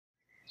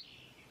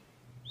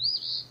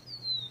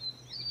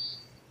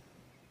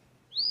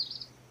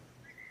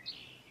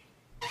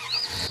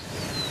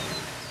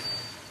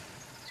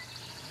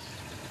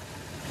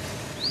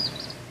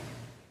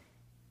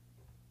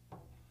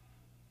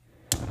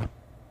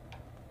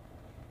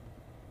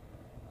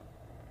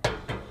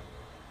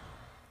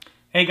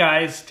Hey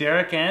guys,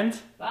 Derek and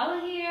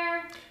Paula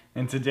here.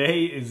 And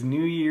today is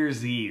New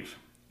Year's Eve.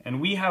 And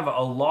we have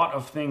a lot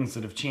of things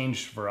that have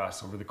changed for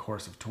us over the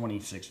course of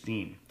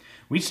 2016.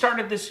 We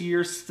started this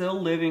year still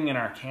living in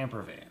our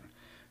camper van.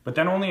 But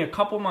then only a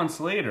couple months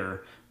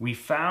later, we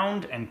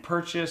found and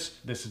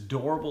purchased this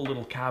adorable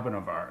little cabin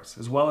of ours,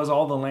 as well as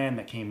all the land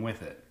that came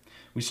with it.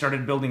 We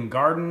started building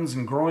gardens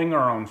and growing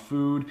our own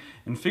food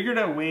and figured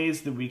out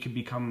ways that we could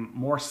become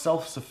more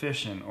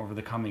self-sufficient over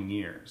the coming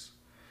years.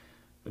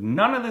 But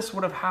none of this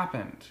would have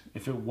happened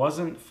if it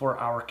wasn't for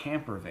our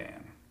camper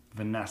van,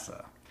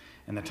 Vanessa,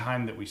 and the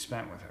time that we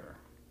spent with her.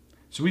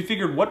 So we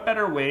figured what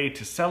better way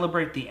to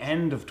celebrate the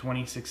end of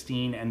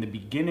 2016 and the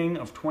beginning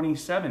of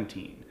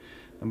 2017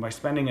 than by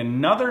spending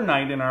another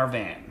night in our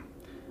van,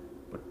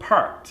 but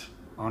parked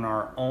on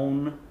our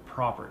own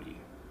property.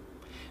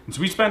 And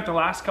so we spent the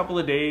last couple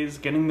of days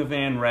getting the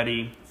van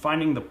ready,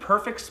 finding the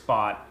perfect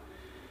spot,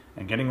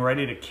 and getting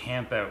ready to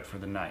camp out for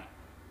the night.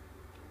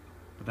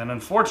 But then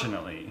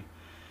unfortunately,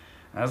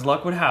 as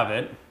luck would have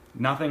it,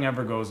 nothing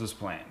ever goes as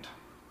planned.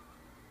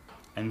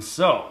 And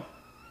so,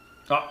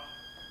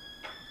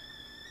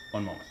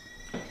 one moment.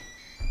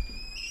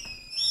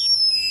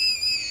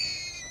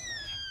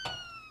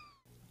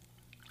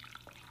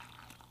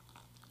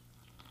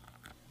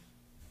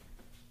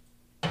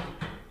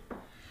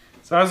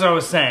 So as I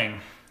was saying,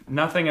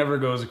 nothing ever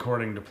goes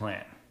according to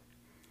plan.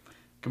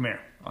 Come here,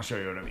 I'll show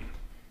you what I mean.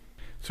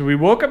 So we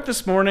woke up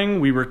this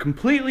morning, we were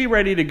completely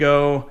ready to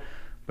go,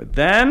 but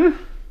then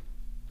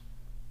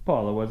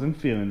Paula wasn't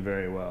feeling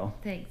very well.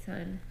 Thanks,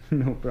 hon.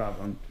 No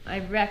problem. I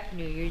wrecked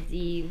New Year's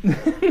Eve.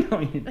 No,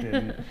 you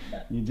didn't.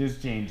 You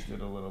just changed it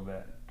a little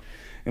bit.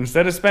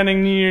 Instead of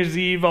spending New Year's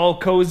Eve all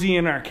cozy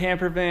in our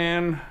camper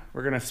van,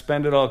 we're going to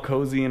spend it all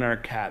cozy in our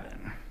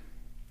cabin.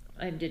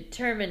 I'm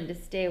determined to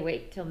stay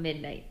awake till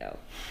midnight, though.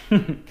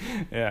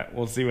 Yeah,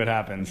 we'll see what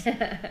happens.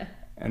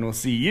 And we'll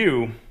see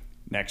you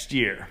next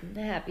year.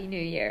 Happy New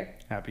Year.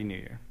 Happy New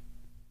Year.